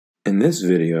In this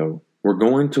video, we're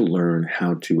going to learn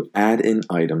how to add in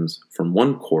items from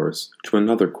one course to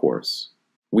another course.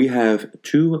 We have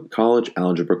two college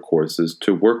algebra courses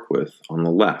to work with on the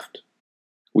left.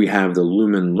 We have the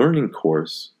Lumen Learning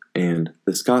course and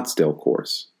the Scottsdale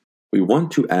course. We want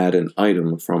to add an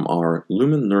item from our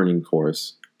Lumen Learning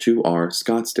course to our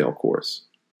Scottsdale course.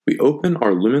 We open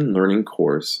our Lumen Learning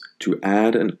course to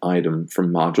add an item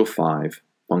from Module 5,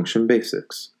 Function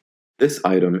Basics. This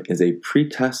item is a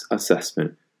pre-test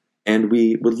assessment, and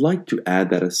we would like to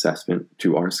add that assessment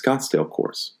to our Scottsdale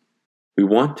course. We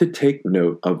want to take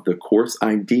note of the course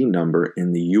ID number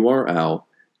in the URL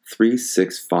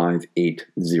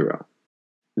 36580.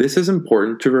 This is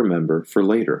important to remember for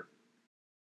later.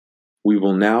 We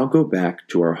will now go back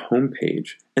to our home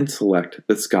page and select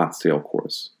the Scottsdale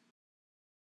course.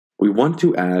 We want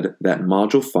to add that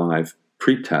Module 5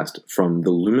 pretest from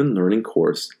the Lumen Learning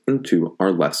course into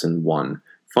our Lesson 1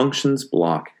 Functions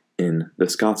block in the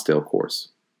Scottsdale course.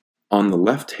 On the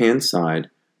left-hand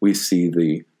side, we see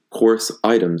the Course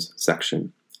Items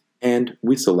section, and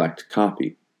we select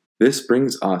Copy. This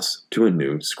brings us to a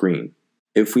new screen.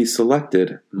 If we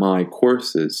selected My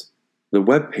Courses, the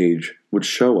web page would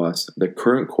show us the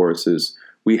current courses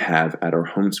we have at our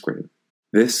home screen.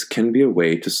 This can be a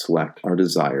way to select our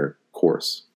desired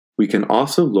course. We can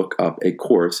also look up a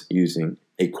course using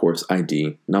a course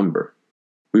ID number.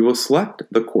 We will select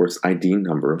the course ID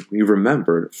number we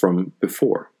remembered from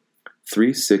before,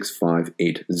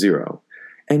 36580,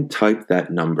 and type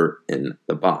that number in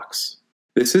the box.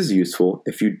 This is useful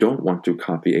if you don't want to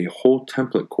copy a whole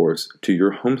template course to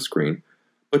your home screen,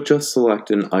 but just select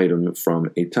an item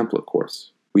from a template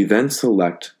course. We then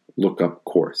select Lookup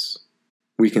Course.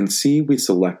 We can see we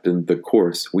selected the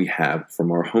course we have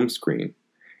from our home screen,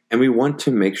 and we want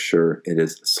to make sure it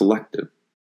is selected.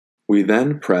 We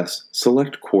then press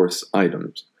Select Course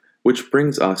Items, which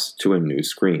brings us to a new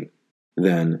screen.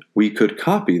 Then we could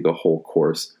copy the whole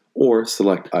course or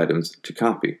select items to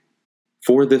copy.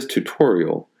 For this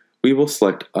tutorial, we will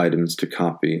select items to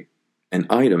copy, and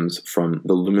items from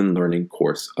the Lumen Learning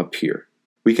course appear.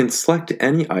 We can select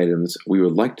any items we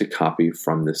would like to copy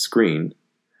from this screen,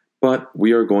 but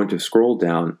we are going to scroll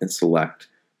down and select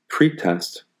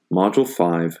Pretest Module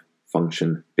 5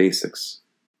 Function Basics.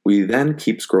 We then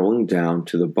keep scrolling down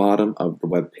to the bottom of the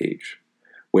web page,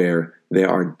 where there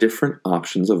are different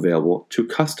options available to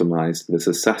customize this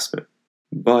assessment,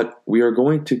 but we are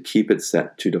going to keep it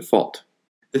set to default.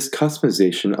 This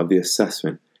customization of the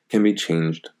assessment can be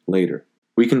changed later.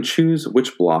 We can choose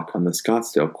which block on the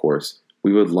Scottsdale course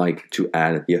we would like to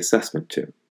add the assessment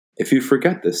to. If you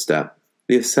forget this step,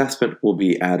 the assessment will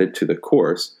be added to the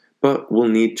course, but will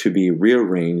need to be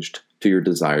rearranged to your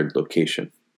desired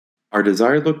location. Our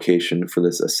desired location for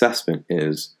this assessment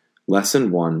is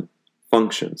Lesson 1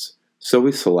 Functions, so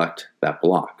we select that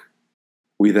block.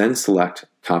 We then select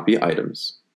Copy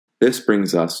Items. This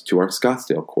brings us to our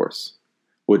Scottsdale course,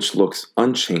 which looks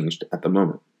unchanged at the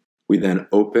moment. We then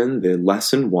open the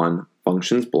Lesson 1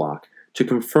 Functions block to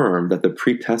confirm that the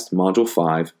pretest Module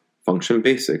 5 Function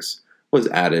Basics was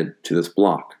added to this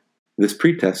block. This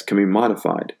pretest can be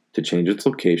modified to change its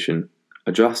location,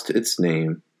 adjust its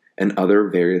name, and other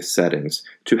various settings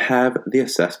to have the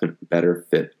assessment better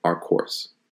fit our course.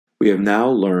 We have now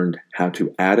learned how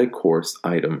to add a course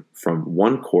item from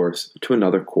one course to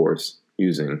another course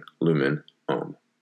using Lumen OHM.